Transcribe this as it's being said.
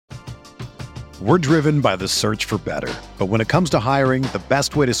We're driven by the search for better. But when it comes to hiring, the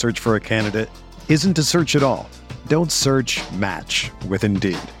best way to search for a candidate isn't to search at all. Don't search, match with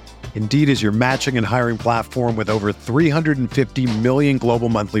Indeed. Indeed is your matching and hiring platform with over 350 million global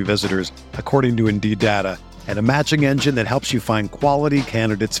monthly visitors, according to Indeed data, and a matching engine that helps you find quality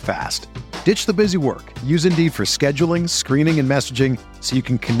candidates fast. Ditch the busy work. Use Indeed for scheduling, screening, and messaging so you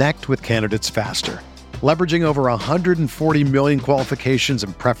can connect with candidates faster. Leveraging over 140 million qualifications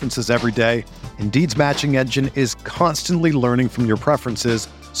and preferences every day, Indeed's matching engine is constantly learning from your preferences,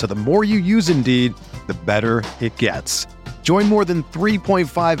 so the more you use Indeed, the better it gets. Join more than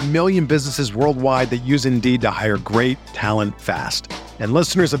 3.5 million businesses worldwide that use Indeed to hire great talent fast. And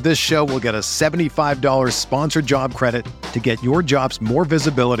listeners of this show will get a $75 sponsored job credit to get your jobs more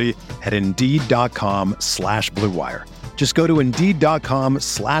visibility at Indeed.com/Blue Wire. Just go to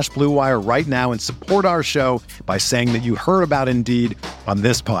Indeed.com/Blue Wire right now and support our show by saying that you heard about Indeed on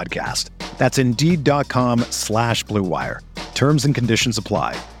this podcast. That's Indeed.com/Blue Wire. Terms and conditions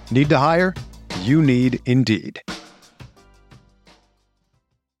apply. Need to hire? You need Indeed.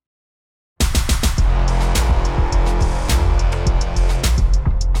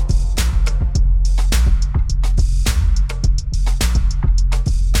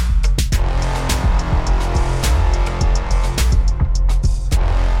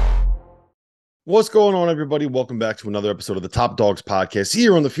 What's going on, everybody? Welcome back to another episode of the Top Dogs Podcast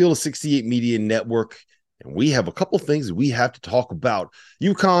here on the Field of 68 Media Network. And we have a couple things we have to talk about.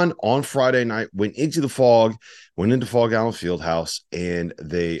 UConn on Friday night went into Fog Allen Fieldhouse, and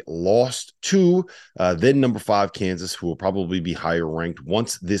they lost to then number 5 Kansas, who will probably be higher ranked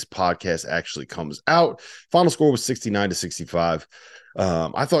once this podcast actually comes out. Final score was 69-65.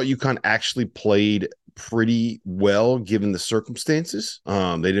 I thought UConn actually played pretty well given the circumstances.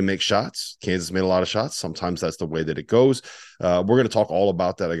 They didn't make shots. Kansas made a lot of shots. Sometimes that's the way that it goes. We're going to talk all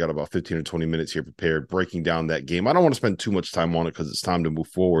about that. I got about 15 or 20 minutes here prepared, breaking down that game. I don't want to spend too much time on it because it's time to move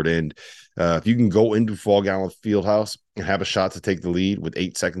forward. And if you can go into Fog Allen Fieldhouse and have a shot to take the lead with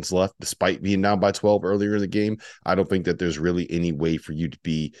 8 seconds left, despite being down by 12 earlier in the game, I don't think that there's really any way for you to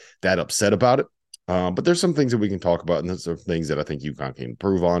be that upset about it. But there's some things that we can talk about, and there's some things that I think UConn can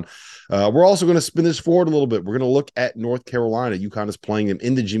improve on. We're also going to spin this forward a little bit. We're going to look at North Carolina. UConn is playing them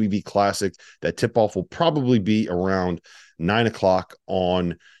in the Jimmy V Classic. That tip-off will probably be around 9 o'clock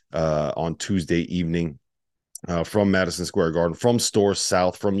on Tuesday evening from Madison Square Garden, from Storrs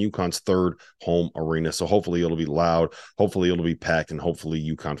South, from UConn's third home arena. So hopefully it'll be loud. Hopefully it'll be packed, and hopefully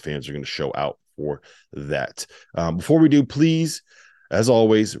UConn fans are going to show out for that. Before we do, please, as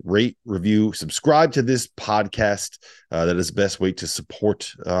always, rate, review, subscribe to this podcast. That is the best way to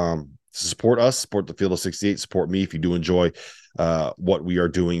support us, support the Field of 68, support me if you do enjoy what we are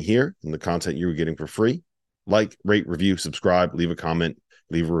doing here and the content you're getting for free. Like, rate, review, subscribe, leave a comment,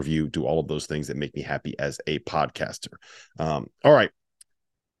 leave a review, do all of those things that make me happy as a podcaster. All right.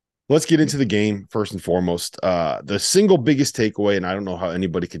 Let's get into the game first and foremost. The single biggest takeaway, and I don't know how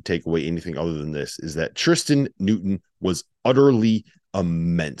anybody could take away anything other than this, is that Tristen Newton was utterly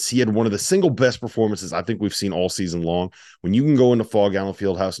immense. He had one of the single best performances I think we've seen all season long. When you can go into Fog Allen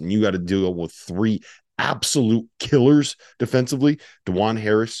Fieldhouse and you got to deal with 3 absolute killers defensively, DeJuan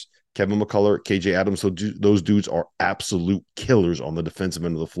Harris, Kevin McCullough, KJ Adams, so those dudes are absolute killers on the defensive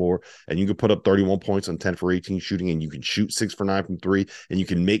end of the floor. And you can put up 31 points on 10 for 18 shooting, and you can shoot 6 for 9 from 3, and you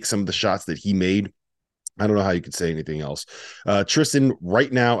can make some of the shots that he made. I don't know how you could say anything else. Tristen,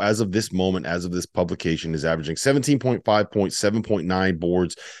 right now, as of this moment, as of this publication, is averaging 17.5 points, 7.9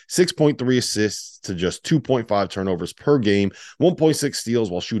 boards, 6.3 assists to just 2.5 turnovers per game, 1.6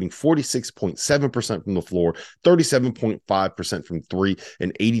 steals while shooting 46.7% from the floor, 37.5% from 3,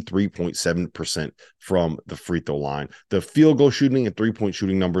 and 83.7% from the free throw line. The field goal shooting and 3-point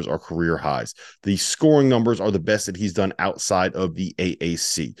shooting numbers are career highs. The scoring numbers are the best that he's done outside of the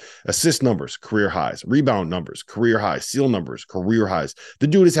AAC. Assist numbers, career highs. Rebound numbers, career highs. Steal numbers, career highs. The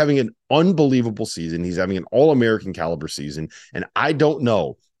dude is having an unbelievable season. He's having an All-American caliber season. And I don't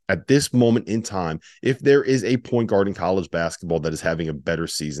know at this moment in time if there is a point guard in college basketball that is having a better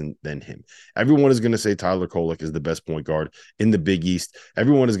season than him. Everyone is going to say Tyler Kolek is the best point guard in the Big East.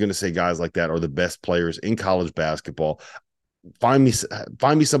 Everyone is going to say guys like that are the best players in college basketball. Find me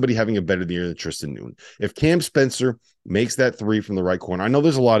somebody having a better year than Tristen Newton. If Cam Spencer makes that 3 from the right corner, I know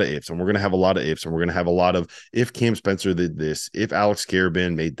there's a lot of ifs, and we're going to have a lot of ifs, and we're going to have a lot of if Cam Spencer did this, if Alex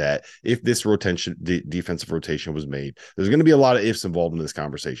Garabin made that, if this defensive rotation was made. There's going to be a lot of ifs involved in this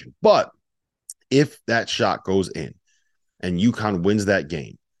conversation. But if that shot goes in and UConn wins that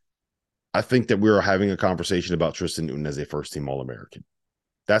game, I think that we are having a conversation about Tristen Newton as a first-team All-American.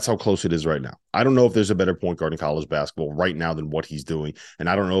 That's how close it is right now. I don't know if there's a better point guard in college basketball right now than what he's doing. And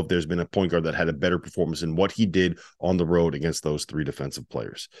I don't know if there's been a point guard that had a better performance than what he did on the road against those three defensive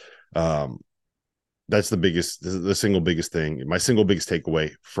players. That's the single biggest thing, my single biggest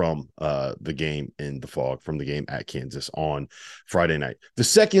takeaway from the game in the Fog, from the game at Kansas on Friday night. The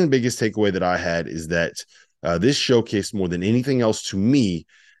second biggest takeaway that I had is that this showcased more than anything else to me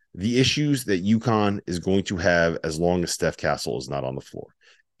the issues that UConn is going to have as long as Steph Castle is not on the floor.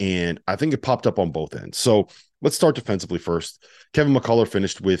 And I think it popped up on both ends. So let's start defensively first. Kevin McCullough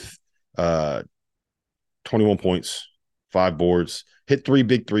finished with 21 points, 5 boards, hit 3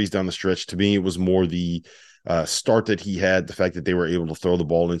 big threes down the stretch. To me, it was more the start that he had, the fact that they were able to throw the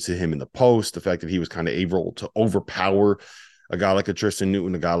ball into him in the post, the fact that he was kind of able to overpower a guy like a Tristen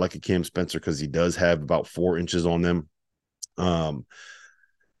Newton, a guy like a Cam Spencer, because he does have about 4 inches on them.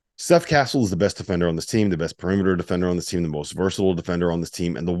 Steph Castle is the best defender on this team, the best perimeter defender on this team, the most versatile defender on this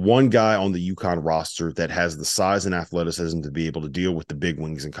team, and the one guy on the UConn roster that has the size and athleticism to be able to deal with the big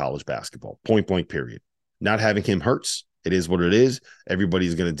wings in college basketball. Point blank, period. Not having him hurts. It is what it is.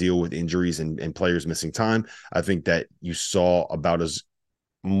 Everybody's going to deal with injuries and players missing time. I think that you saw about as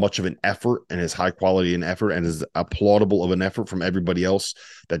much of an effort and as high quality an effort and as applaudable of an effort from everybody else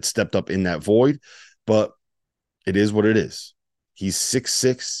that stepped up in that void. But it is what it is. He's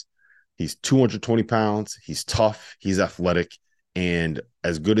 6'6". He's 220 pounds. He's tough. He's athletic. And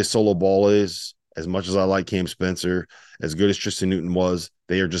as good as solo ball is, as much as I like Cam Spencer, as good as Tristen Newton was,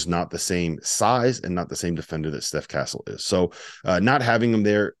 they are just not the same size and not the same defender that Steph Castle is. So not having him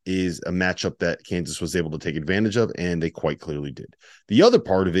there is a matchup that Kansas was able to take advantage of, and they quite clearly did. The other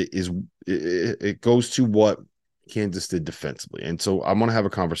part of it is it goes to what Kansas did defensively. And so I'm going to have a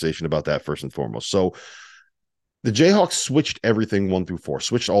conversation about that first and foremost. So the Jayhawks switched everything 1 through 4,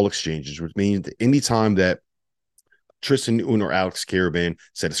 switched all exchanges, which means anytime that Tristen Newton or Alex Caravan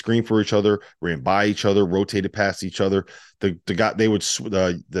set a screen for each other, ran by each other, rotated past each other,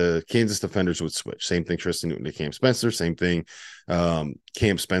 the Kansas defenders would switch. Same thing, Tristen Newton to Cam Spencer. Same thing,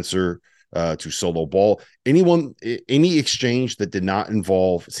 Cam Spencer to solo ball. Any exchange that did not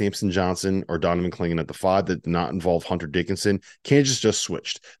involve Samson Johnson or Donovan Clingan at the 5, that did not involve Hunter Dickinson, Kansas just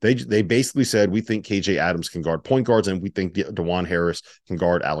switched. They basically said, we think KJ Adams can guard point guards, and we think DeJuan Harris can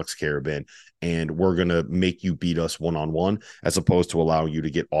guard Alex Caravan, and we're going to make you beat us one-on-one, as opposed to allowing you to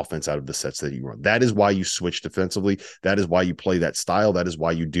get offense out of the sets that you run. That is why you switch defensively. That is why you play that style. That is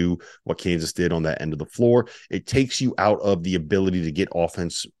why you do what Kansas did on that end of the floor. It takes you out of the ability to get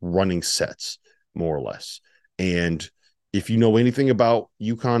offense running sets, more or less. And if you know anything about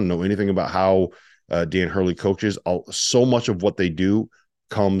UConn, know anything about how Dan Hurley coaches, so much of what they do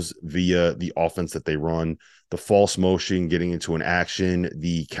comes via the offense that they run, the false motion, getting into an action,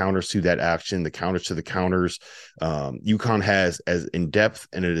 the counters to that action, the counters to the counters. UConn has as in depth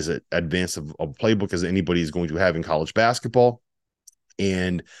and it is an advanced of a playbook as anybody is going to have in college basketball.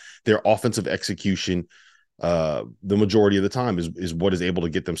 And their offensive execution, the majority of the time, is what is able to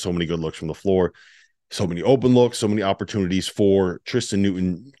get them so many good looks from the floor. So many open looks, so many opportunities for Tristen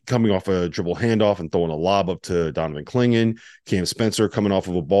Newton coming off a dribble handoff and throwing a lob up to Donovan Clingan, Cam Spencer coming off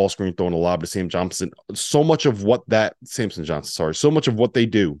of a ball screen, throwing a lob to Sam Johnson. So much of what they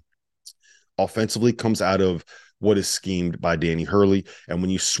do offensively comes out of what is schemed by Danny Hurley. And when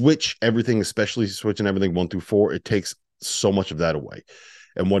you switch everything, especially switching everything 1 through 4, it takes so much of that away.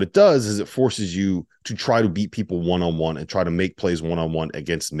 And what it does is it forces you to try to beat people one-on-one and try to make plays one-on-one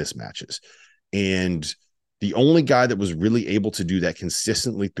against mismatches. And the only guy that was really able to do that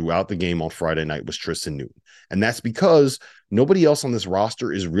consistently throughout the game on Friday night was Tristen Newton. And that's because nobody else on this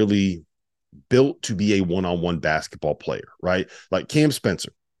roster is really built to be a one-on-one basketball player, right? Like Cam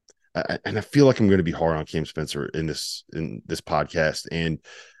Spencer. And I feel like I'm going to be hard on Cam Spencer in this podcast. And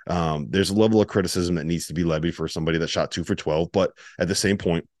there's a level of criticism that needs to be levied for somebody that shot 2 for 12. But at the same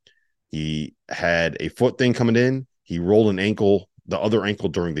point, he had a foot thing coming in. He rolled the other ankle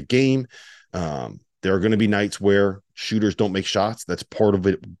during the game. There are going to be nights where shooters don't make shots. That's part of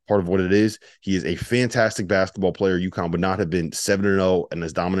what it is. He is a fantastic basketball player. UConn would not have been 7-0 and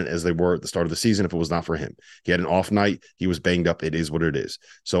as dominant as they were at the start of the season if it was not for him. He had an off night. He was banged up. It is what it is.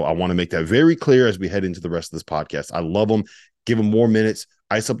 So I want to make that very clear as we head into the rest of this podcast. I love him. Give him more minutes.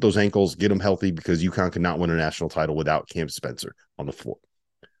 Ice up those ankles. Get him healthy, because UConn cannot win a national title without Cam Spencer on the floor.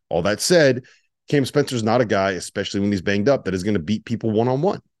 All that said, Cam Spencer's not a guy, especially when he's banged up, that is going to beat people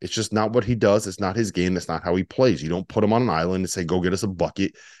one-on-one. It's just not what he does. It's not his game. That's not how he plays. You don't put him on an island and say, go get us a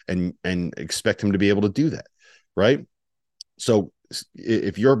bucket and expect him to be able to do that, right? So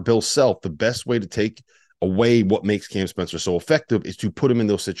if you're Bill Self, the best way to take away what makes Cam Spencer so effective is to put him in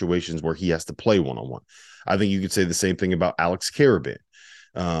those situations where he has to play one-on-one. I think you could say the same thing about Alex Caravan.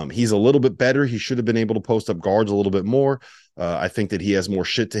 He's a little bit better. He should have been able to post up guards a little bit more. I think that he has more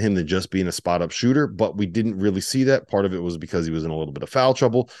shit to him than just being a spot up shooter, but we didn't really see that. Part of it was because he was in a little bit of foul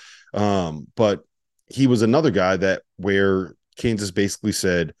trouble. But he was another guy that where Kansas basically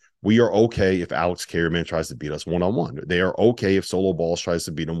said, we are okay if Alex Karaman tries to beat us one-on-one. They are okay if Solo Balls tries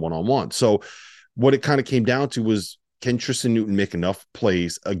to beat him one-on-one. So what it kind of came down to was, can Tristen Newton make enough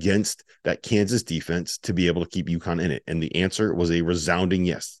plays against that Kansas defense to be able to keep UConn in it? And the answer was a resounding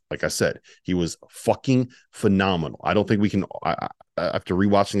yes. Like I said, he was fucking phenomenal. I don't think we can, after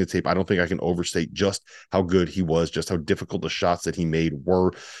rewatching the tape, I don't think I can overstate just how good he was, just how difficult the shots that he made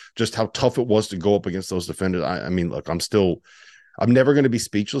were, just how tough it was to go up against those defenders. I mean, look, I'm never going to be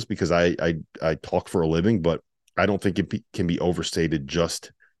speechless because I talk for a living, but I don't think it can be overstated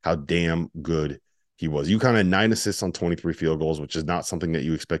just how damn good he was. UConn had 9 assists on 23 field goals, which is not something that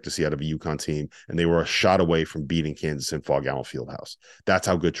you expect to see out of a UConn team. And they were a shot away from beating Kansas in Fog Allen Fieldhouse. That's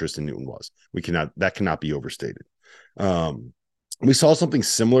how good Tristen Newton was. That cannot be overstated. We saw something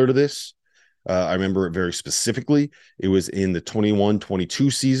similar to this. I remember it very specifically. It was in the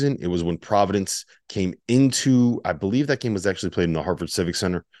 21-22 season. It was when Providence came into, I believe that game was actually played in the Hartford Civic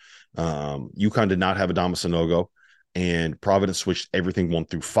Center. UConn did not have Adama Sanogo, and Providence switched everything 1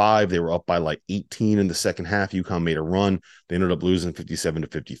 through 5. They were up by like 18 in the second half. UConn made a run. They ended up losing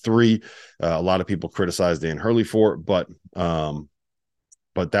 57-53. A lot of people criticized Dan Hurley for it, but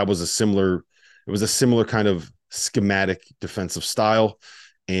that was a similar kind of schematic defensive style.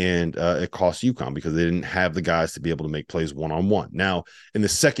 And it cost UConn because they didn't have the guys to be able to make plays one-on-one. Now, in the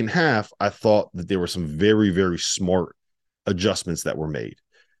second half, I thought that there were some very, very smart adjustments that were made.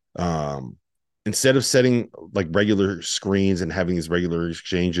 Instead of setting like regular screens and having these regular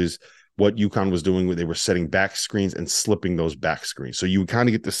exchanges, what UConn was doing, they were setting back screens and slipping those back screens. So you kind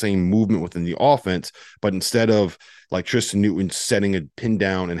of get the same movement within the offense, but instead of like Tristen Newton setting a pin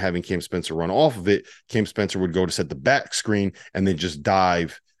down and having Cam Spencer run off of it, Cam Spencer would go to set the back screen and then just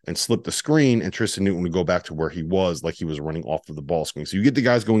dive and slip the screen, and Tristen Newton would go back to where he was, like he was running off of the ball screen. So you get the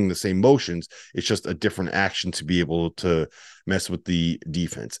guys going in the same motions. It's just a different action to be able to mess with the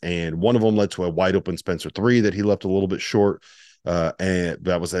defense. And one of them led to a wide open Spencer 3 that he left a little bit short. And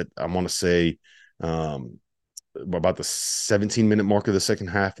that was at, I want to say, about the 17-minute mark of the second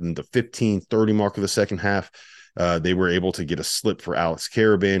half, and the 15-30 mark of the second half. They were able to get a slip for Alex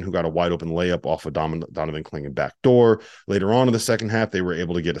Karaban, who got a wide open layup off of Donovan Clingan back door. Later on in the second half, they were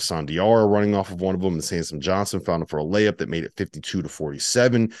able to get a Sandiara running off of one of them, and Samson Johnson found him for a layup that made it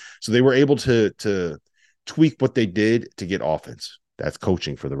 52-47. So they were able to tweak what they did to get offense. That's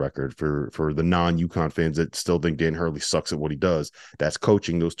coaching, for the record, for the non-UConn fans that still think Dan Hurley sucks at what he does. That's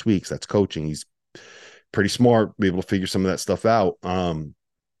coaching, those tweaks. That's coaching. He's pretty smart, be able to figure some of that stuff out. And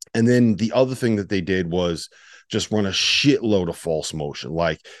then the other thing that they did was just run a shitload of false motion.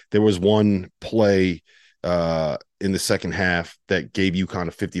 Like there was one play in the second half that gave UConn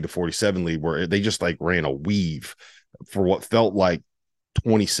a 50-47 lead where they just like ran a weave for what felt like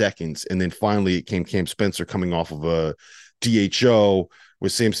 20 seconds. And then finally it came Cam Spencer coming off of a DHO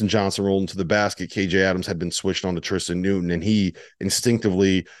with Samson Johnson rolling to the basket. KJ Adams had been switched on to Tristen Newton, and he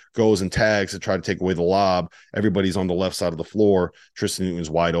instinctively goes and tags to try to take away the lob. Everybody's on the left side of the floor. Tristen Newton's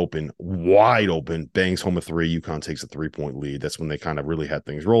wide open, bangs home a 3. UConn takes a 3-point lead. That's when they kind of really had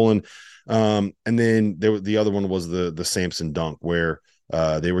things rolling. And then the other one was the Samson dunk, where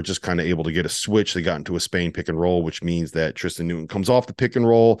they were just kind of able to get a switch. They got into a Spain pick and roll, which means that Tristen Newton comes off the pick and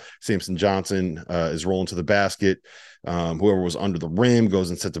roll. Samson Johnson is rolling to the basket. Whoever was under the rim goes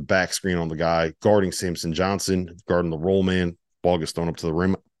and sets a back screen on the guy guarding Samson Johnson, guarding the roll man. Ball gets thrown up to the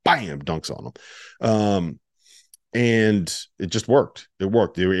rim. Bam, dunks on him. And it just worked. It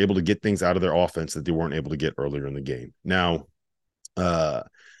worked. They were able to get things out of their offense that they weren't able to get earlier in the game. Now,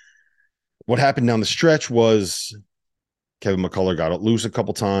 what happened down the stretch was Kevin McCullough got it loose a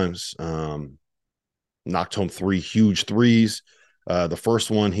couple times, knocked home 3 huge threes. The first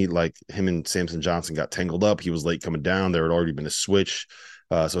one, him and Samson Johnson got tangled up. He was late coming down. There had already been a switch.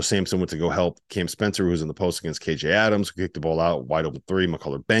 So Samson went to go help Cam Spencer, who was in the post against KJ Adams, who kicked the ball out, wide open 3.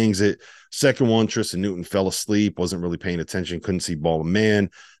 McCullough bangs it. Second one, Tristen Newton fell asleep, wasn't really paying attention, couldn't see ball and man.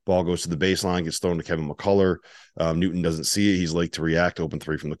 Ball goes to the baseline, gets thrown to Kevin McCullough. Newton doesn't see it. He's late to react. Open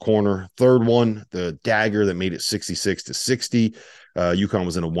 3 from the corner. Third one, the dagger that made it 66-60. UConn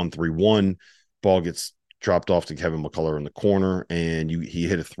was in a 1-3-1. Ball gets dropped off to Kevin McCullough in the corner, and he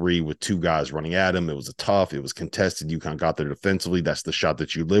hit a 3 with 2 guys running at him. It was it was contested. UConn got there defensively. That's the shot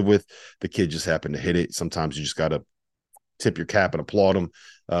that you live with. The kid just happened to hit it. Sometimes you just got to tip your cap and applaud him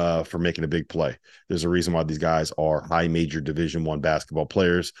for making a big play. There's a reason why these guys are high major Division I basketball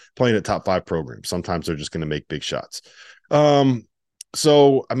players playing at top 5 programs. Sometimes they're just going to make big shots.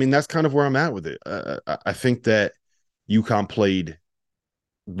 So, I mean, that's kind of where I'm at with it. I think that UConn played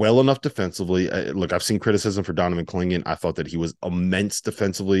well enough defensively. Look, I've seen criticism for Donovan Clingan. I thought that he was immense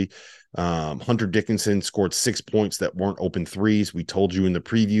defensively. Hunter Dickinson scored 6 points that weren't open threes. We told you in the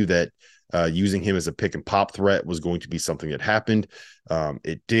preview that using him as a pick and pop threat was going to be something that happened.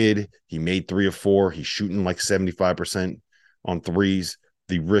 It did. He made 3 of 4. He's shooting like 75% on threes.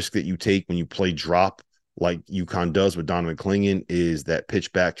 The risk that you take when you play drop like UConn does with Donovan Clingan is that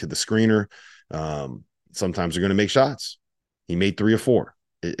pitch back to the screener. Sometimes they're going to make shots. He made 3 of 4.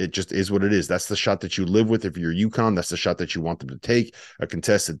 It just is what it is. That's the shot that you live with if you're UConn. That's the shot that you want them to take. A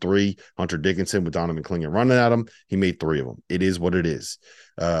contested 3, Hunter Dickinson with Donovan Clingan running at him. He made 3 of them. It is what it is.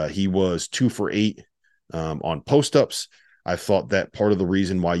 He was 2 for 8 on post-ups. I thought that part of the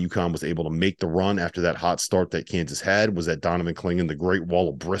reason why UConn was able to make the run after that hot start that Kansas had was that Donovan Clingan, the Great Wall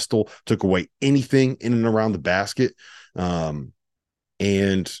of Bristol, took away anything in and around the basket.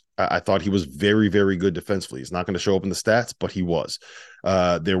 And I thought he was very, very good defensively. He's not going to show up in the stats, but he was.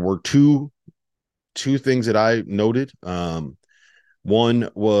 There were two things that I noted. One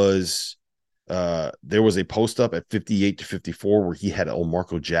was there was a post up at 58-54 where he had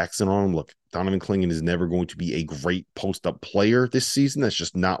Elmarco Jackson on him. Look, Donovan Clingan is never going to be a great post up player this season. That's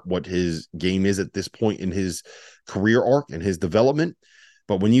just not what his game is at this point in his career arc and his development.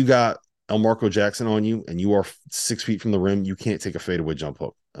 But when you got Elmarco Jackson on you and you are 6 feet from the rim, you can't take a fadeaway jump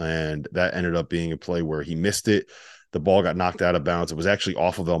hook. And that ended up being a play where he missed it. The ball got knocked out of bounds. It was actually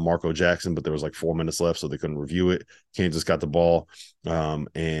off of Elmarco Jackson, but there was like 4 minutes left, so they couldn't review it. Kansas got the ball,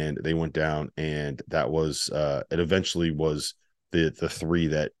 and they went down, and that was it eventually was the 3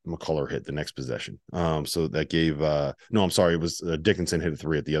 that McCullough hit the next possession. So that gave it was Dickinson hit a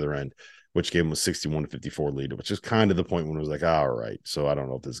 3 at the other end, which gave him a 61-54 lead, which is kind of the point when it was like, all right. So I don't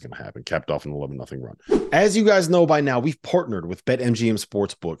know if this is going to happen. Capped off an 11-0 run. As you guys know by now, we've partnered with BetMGM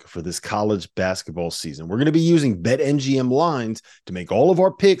Sportsbook for this college basketball season. We're going to be using BetMGM lines to make all of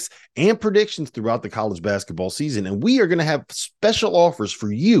our picks and predictions throughout the college basketball season. And we are going to have special offers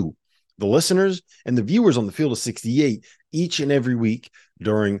for you, the listeners and the viewers on the Field of 68 each and every week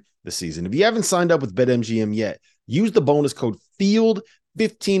during the season. If you haven't signed up with BetMGM yet, use the bonus code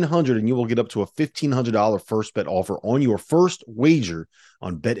FIELD1500 and you will get up to a $1,500 first bet offer on your first wager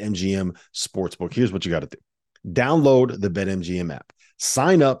on BetMGM Sportsbook. Here's what you got to do. Download the BetMGM app.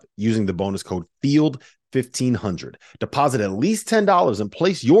 Sign up using the bonus code FIELD1500. Deposit at least $10 and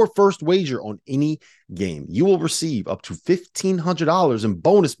place your first wager on any game. You will receive up to $1,500 in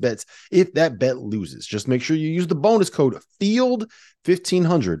bonus bets if that bet loses. Just make sure you use the bonus code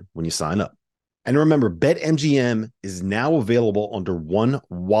FIELD1500 when you sign up. And remember, BetMGM is now available under one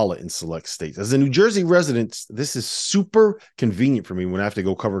wallet in select states. As a New Jersey resident, this is super convenient for me when I have to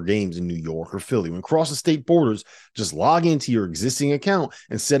go cover games in New York or Philly. When crossing state borders, just log into your existing account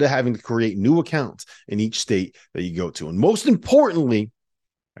instead of having to create new accounts in each state that you go to. And most importantly,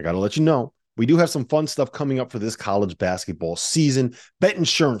 I got to let you know, we do have some fun stuff coming up for this college basketball season. Bet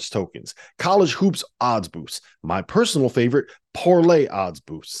insurance tokens, college hoops odds boosts, my personal favorite, parlay odds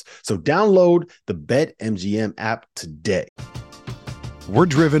boosts. So download the BetMGM app today. We're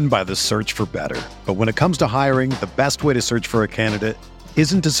driven by the search for better. But when it comes to hiring, the best way to search for a candidate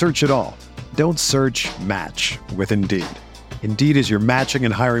isn't to search at all. Don't search, match with Indeed. Indeed is your matching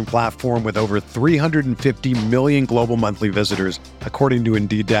and hiring platform with over 350 million global monthly visitors, according to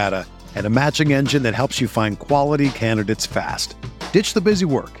Indeed data, and a matching engine that helps you find quality candidates fast. Ditch the busy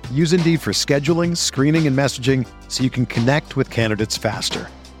work. Use Indeed for scheduling, screening, and messaging so you can connect with candidates faster.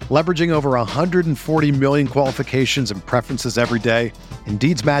 Leveraging over 140 million qualifications and preferences every day,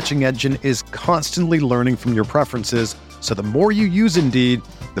 Indeed's matching engine is constantly learning from your preferences, so the more you use Indeed,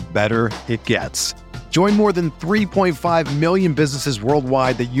 the better it gets. Join more than 3.5 million businesses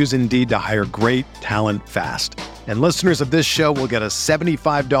worldwide that use Indeed to hire great talent fast. And listeners of this show will get a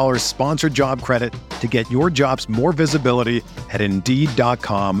 $75 sponsored job credit to get your jobs more visibility at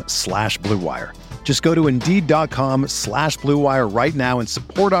Indeed.com/Blue Wire. Just go to Indeed.com/Blue Wire right now and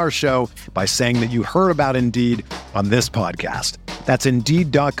support our show by saying that you heard about Indeed on this podcast. That's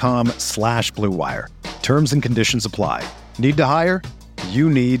Indeed.com/Blue Wire. Terms and conditions apply. Need to hire? You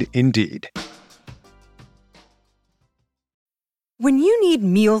need Indeed. When you need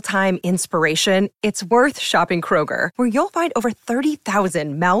mealtime inspiration, it's worth shopping Kroger, where you'll find over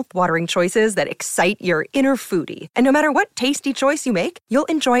 30,000 mouth-watering choices that excite your inner foodie. And no matter what tasty choice you make, you'll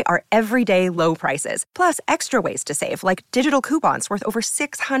enjoy our everyday low prices, plus extra ways to save, like digital coupons worth over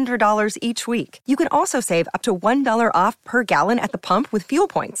 $600 each week. You can also save up to $1 off per gallon at the pump with fuel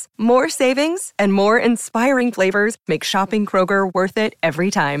points. More savings and more inspiring flavors make shopping Kroger worth it every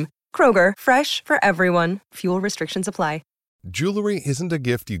time. Kroger, fresh for everyone. Fuel restrictions apply. Jewelry isn't a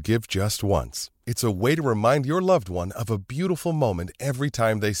gift you give just once. It's a way to remind your loved one of a beautiful moment every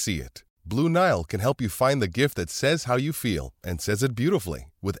time they see it. Blue Nile can help you find the gift that says how you feel and says it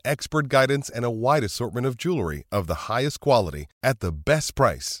beautifully, with expert guidance and a wide assortment of jewelry of the highest quality at the best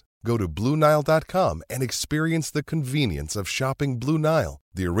price. Go to BlueNile.com and experience the convenience of shopping Blue Nile,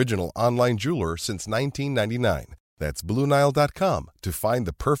 the original online jeweler since 1999. That's BlueNile.com to find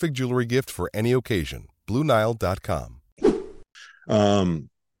the perfect jewelry gift for any occasion. BlueNile.com. The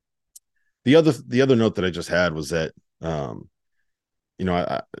other note that I just had was that, I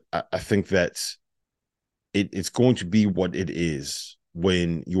think that it's going to be what it is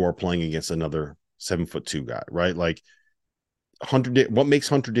when you are playing against another 7'2" guy, right? Like what makes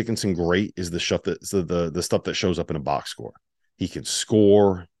Hunter Dickinson great is the stuff that shows up in a box score. He can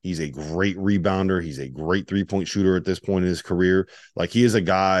score. He's a great rebounder. He's a great 3-point shooter at this point in his career. Like, he is a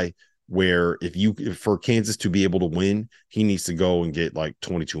guy where if for Kansas to be able to win, he needs to go and get like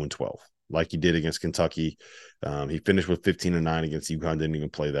 22 and 12, like he did against Kentucky. He finished with 15 and 9 against UConn, didn't even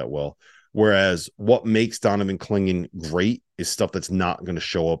play that well. Whereas what makes Donovan Clingan great is stuff that's not going to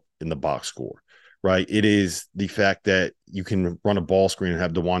show up in the box score, right? It is the fact that you can run a ball screen and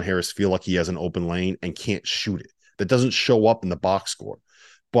have DeJuan Harris feel like he has an open lane and can't shoot it. That doesn't show up in the box score,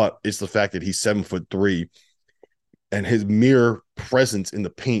 but it's the fact that he's 7'3" and his mere presence in the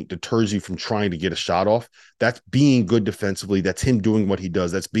paint deters you from trying to get a shot off. That's being good defensively. That's him doing what he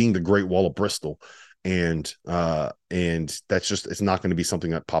does. That's being the Great Wall of Bristol. And that's just, it's not going to be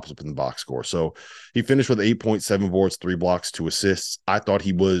something that pops up in the box score. So he finished with 8.7 boards, 3 blocks, 2 assists. I thought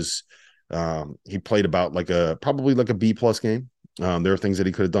he was, he played about probably like a B+ game. There are things that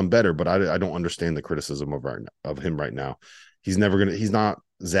he could have done better, but I don't understand the criticism of him right now. He's not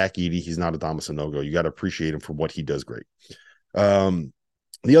Zach Edey. He's not Adama Sanogo. You got to appreciate him for what he does great. The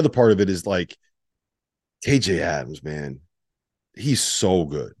other part of it is like KJ Adams, man, he's so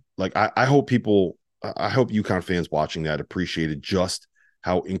good. Like, I hope UConn fans watching that appreciated just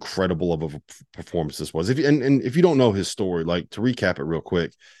how incredible of a performance this was. If you don't know his story, like, to recap it real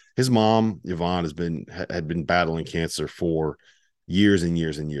quick, his mom, Yvonne, had been battling cancer for years and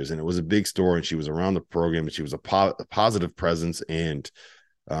years and years. And it was a big story, and she was around the program, and she was a positive presence, and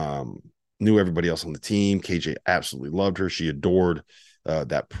knew everybody else on the team. KJ absolutely loved her. She adored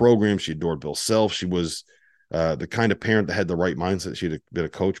that program. She adored Bill Self. She was the kind of parent that had the right mindset. She had been a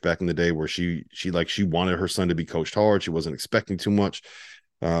coach back in the day where she wanted her son to be coached hard. She wasn't expecting too much.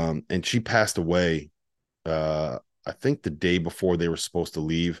 And she passed away, I think the day before they were supposed to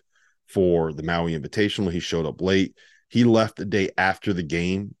leave for the Maui Invitational. He showed up late. He left the day after the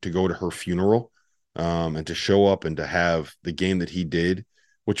game to go to her funeral, and to show up and to have the game that he did,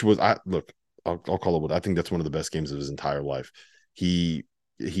 which was, I'll call it what I think that's one of the best games of his entire life. He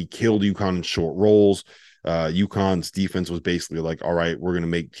killed UConn in short rolls. UConn's defense was basically like, all right, we're going to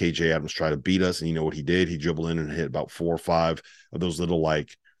make KJ Adams try to beat us. And you know what he did? He dribbled in and hit about 4 or 5 of those little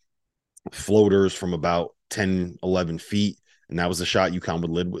like floaters from about 10, 11 feet. And that was the shot UConn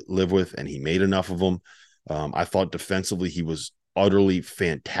would live with. And he made enough of them. I thought defensively, he was utterly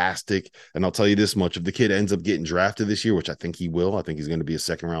fantastic. And I'll tell you this much, if the kid ends up getting drafted this year, which I think he will, I think he's going to be a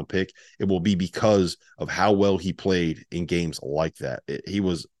 2nd-round pick, it will be because of how well he played in games like that. He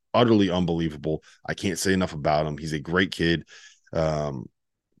was utterly unbelievable. I can't say enough about him. He's a great kid. I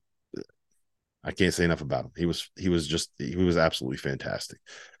can't say enough about him. He was absolutely fantastic.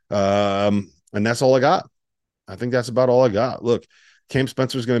 And that's all I got. I think that's about all I got. Look, Cam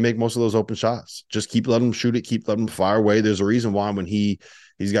Spencer's going to make most of those open shots. Just keep letting him shoot it. Keep letting him fire away. There's a reason why when he's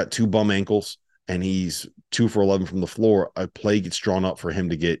got 2 bum ankles and he's 2 for 11 from the floor, a play gets drawn up for him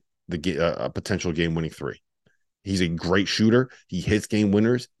to get a potential game-winning 3. He's a great shooter. He hits game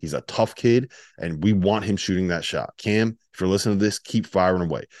winners. He's a tough kid, and we want him shooting that shot. Cam, if you're listening to this, keep firing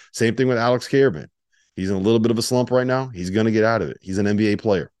away. Same thing with Alex Caravan. He's in a little bit of a slump right now. He's going to get out of it. He's an NBA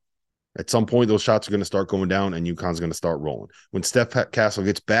player. At some point, those shots are going to start going down, and UConn's going to start rolling. When Steph Castle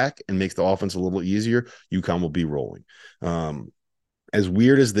gets back and makes the offense a little easier, UConn will be rolling. As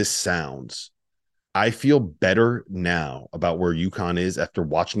weird as this sounds, I feel better now about where UConn is after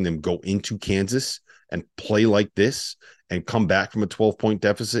watching them go into Kansas and play like this and come back from a 12-point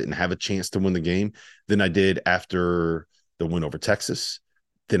deficit and have a chance to win the game than I did after the win over Texas,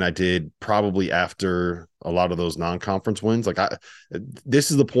 than I did probably after a lot of those non-conference wins. Like,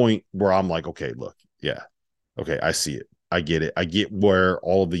 this is the point where I'm like, okay, look, yeah, okay, I see it. I get it. I get where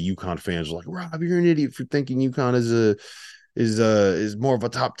all of the UConn fans are like, Rob, you're an idiot for thinking UConn is more of a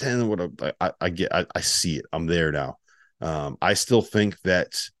top 10 than what I see it. I'm there now. I still think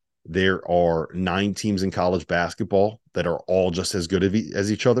that there are 9 teams in college basketball that are all just as good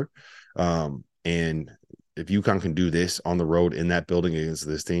as each other. And if UConn can do this on the road in that building against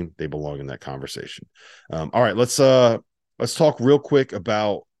this team, they belong in that conversation. All right, let's talk real quick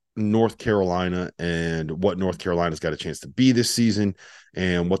about North Carolina and what North Carolina's got a chance to be this season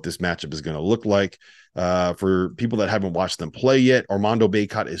and what this matchup is going to look like. For people that haven't watched them play yet, Armando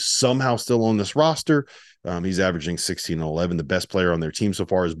Bacot is somehow still on this roster. He's averaging 16 and 11. The best player on their team so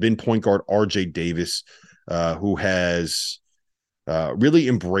far has been point guard RJ Davis, who has really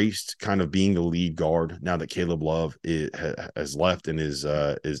embraced kind of being the lead guard now that Caleb Love has left and is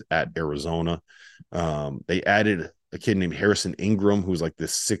at Arizona. They added a kid named Harrison Ingram, who's like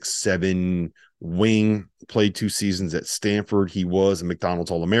this 6'7" wing, played 2 seasons at Stanford. He was a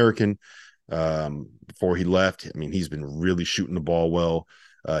McDonald's All-American before he left. I mean, he's been really shooting the ball well.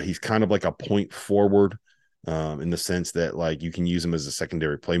 He's kind of like a point forward in the sense that like you can use him as a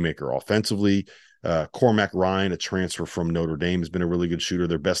secondary playmaker offensively. Cormac Ryan, a transfer from Notre Dame, has been a really good shooter.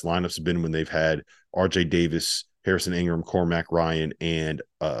 Their best lineups have been when they've had RJ Davis, Harrison Ingram, Cormac Ryan, and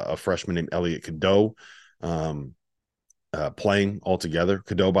a freshman named Elliot Cadeau playing all together.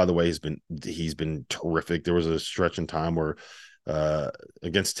 Cadeau, by the way, he's been terrific. There was a stretch in time where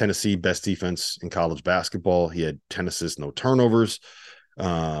against Tennessee, best defense in college basketball, he had 10 assists, no turnovers.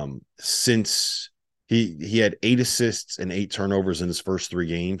 Since he had 8 assists and 8 turnovers in his first 3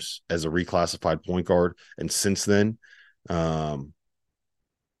 games as a reclassified point guard. And since then, a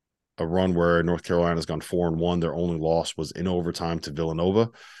run where North Carolina's gone 4-1. Their only loss was in overtime to Villanova.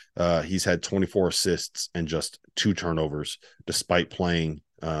 He's had 24 assists and just 2 turnovers, despite playing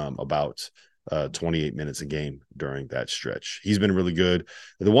about 28 minutes a game during that stretch. He's been really good.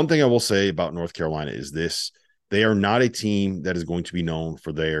 The one thing I will say about North Carolina is this: they are not a team that is going to be known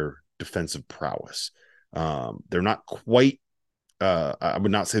for their defensive prowess. They're not quite, I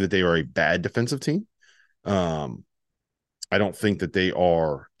would not say that they are a bad defensive team. I don't think that they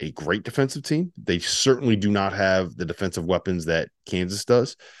are a great defensive team. They certainly do not have the defensive weapons that Kansas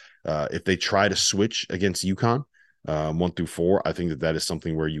does. If they try to switch against UConn 1 through 4, I think that is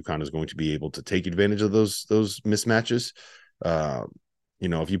something where UConn is going to be able to take advantage of those mismatches.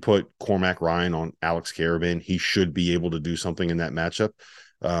 If you put Cormac Ryan on Alex Karabin, he should be able to do something in that matchup.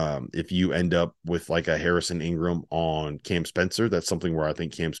 If you end up with like a Harrison Ingram on Cam Spencer, that's something where I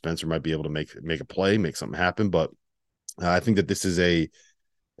think Cam Spencer might be able to make a play, make something happen. But I think that this is a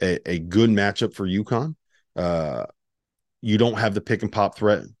good matchup for UConn. You don't have the pick and pop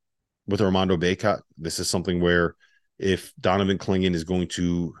threat with Armando Bacot. This is something where if Donovan Clingan is going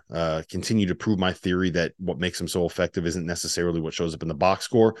to continue to prove my theory that what makes him so effective isn't necessarily what shows up in the box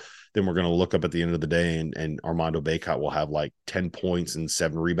score, then we're going to look up at the end of the day and Armando Bacot will have like 10 points and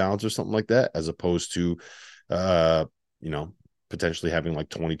 7 rebounds or something like that, as opposed to, potentially having like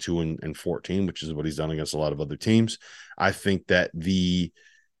 22 and 14, which is what he's done against a lot of other teams. I think that the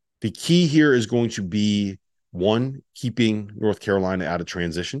key here is going to be, one, keeping North Carolina out of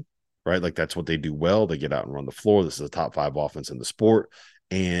transition, right? Like that's what they do well. They get out and run the floor. This is a top 5 offense in the sport.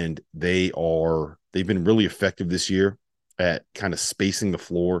 And they've been really effective this year at kind of spacing the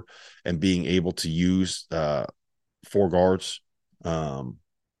floor and being able to use 4 guards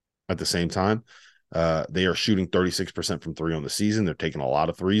at the same time. They are shooting 36% from 3 on the season. They're taking a lot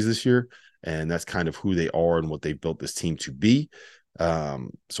of threes this year, and that's kind of who they are and what they've built this team to be.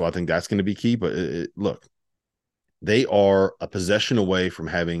 So I think that's going to be key. But look, they are a possession away from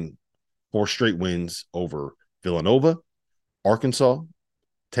having 4 straight wins over Villanova, Arkansas,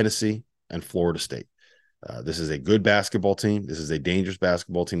 Tennessee, and Florida State. This is a good basketball team. This is a dangerous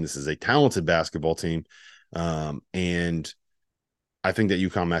basketball team. This is a talented basketball team. And I think that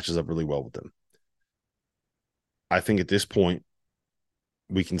UConn matches up really well with them. I think at this point,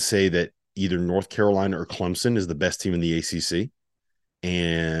 we can say that either North Carolina or Clemson is the best team in the ACC.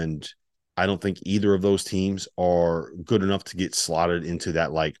 And I don't think either of those teams are good enough to get slotted into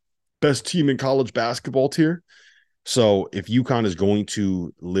that like best team in college basketball tier. So if UConn is going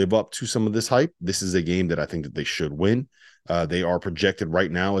to live up to some of this hype, this is a game that I think that they should win. They are projected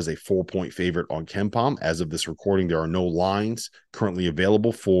right now as a 4-point favorite on KenPom. As of this recording, there are no lines currently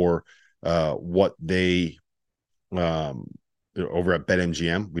available for what they over at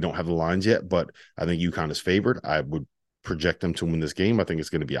BetMGM. We don't have the lines yet, but I think UConn is favored. I would project them to win this game. I think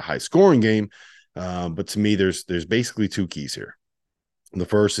it's going to be a high scoring game. But to me, there's basically 2 keys here. The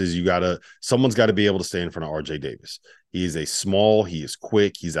first is someone's got to be able to stay in front of RJ Davis. He is he is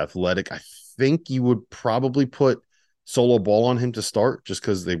quick, he's athletic. I think you would probably put solo ball on him to start just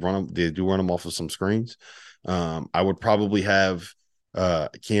because they do run him off of some screens. I would probably have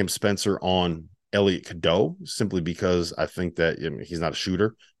Cam Spencer on Elliot Cadeau, simply because I think that he's not a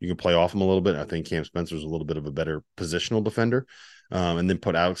shooter. You can play off him a little bit. I think Cam Spencer's a little bit of a better positional defender. And then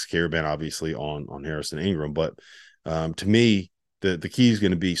put Alex Caravan, obviously, on Harrison Ingram. But to me, the key is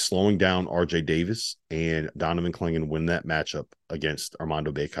going to be slowing down RJ Davis and Donovan Clingan win that matchup against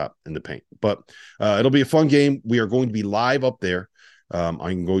Armando Bacot in the paint. But it'll be a fun game. We are going to be live up there.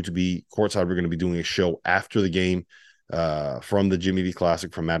 I'm going to be courtside. We're going to be doing a show after the game from the Jimmy V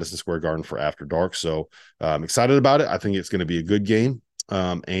Classic from Madison Square Garden for After Dark. So I'm excited about it. I think it's going to be a good game.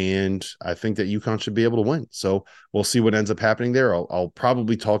 And I think that UConn should be able to win. So we'll see what ends up happening there. I'll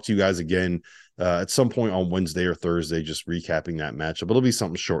probably talk to you guys again at some point on Wednesday or Thursday, just recapping that matchup. It'll be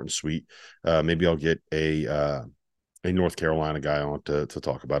something short and sweet. Maybe I'll get a North Carolina guy on to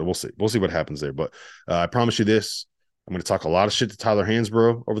talk about it. We'll see. We'll see what happens there. But I promise you this, I'm going to talk a lot of shit to Tyler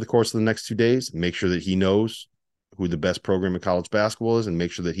Hansbrough over the course of the next 2 days. Make sure that he knows who the best program in college basketball is, and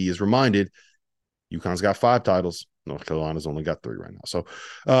make sure that he is reminded UConn's got 5 titles. North Carolina's only got 3 right now. So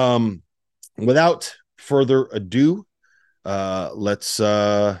without further ado, let's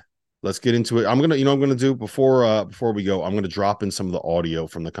get into it. I'm gonna do before we go, I'm gonna drop in some of the audio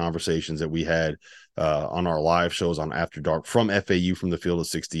from the conversations that we had on our live shows on After Dark from FAU from the Field of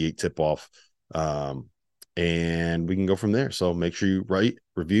 68 tip-off. And we can go from there. So make sure you write,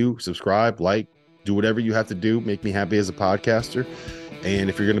 review, subscribe, like, do whatever you have to do. Make me happy as a podcaster. And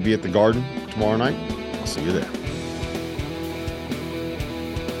if you're going to be at the Garden tomorrow night, I'll see you there.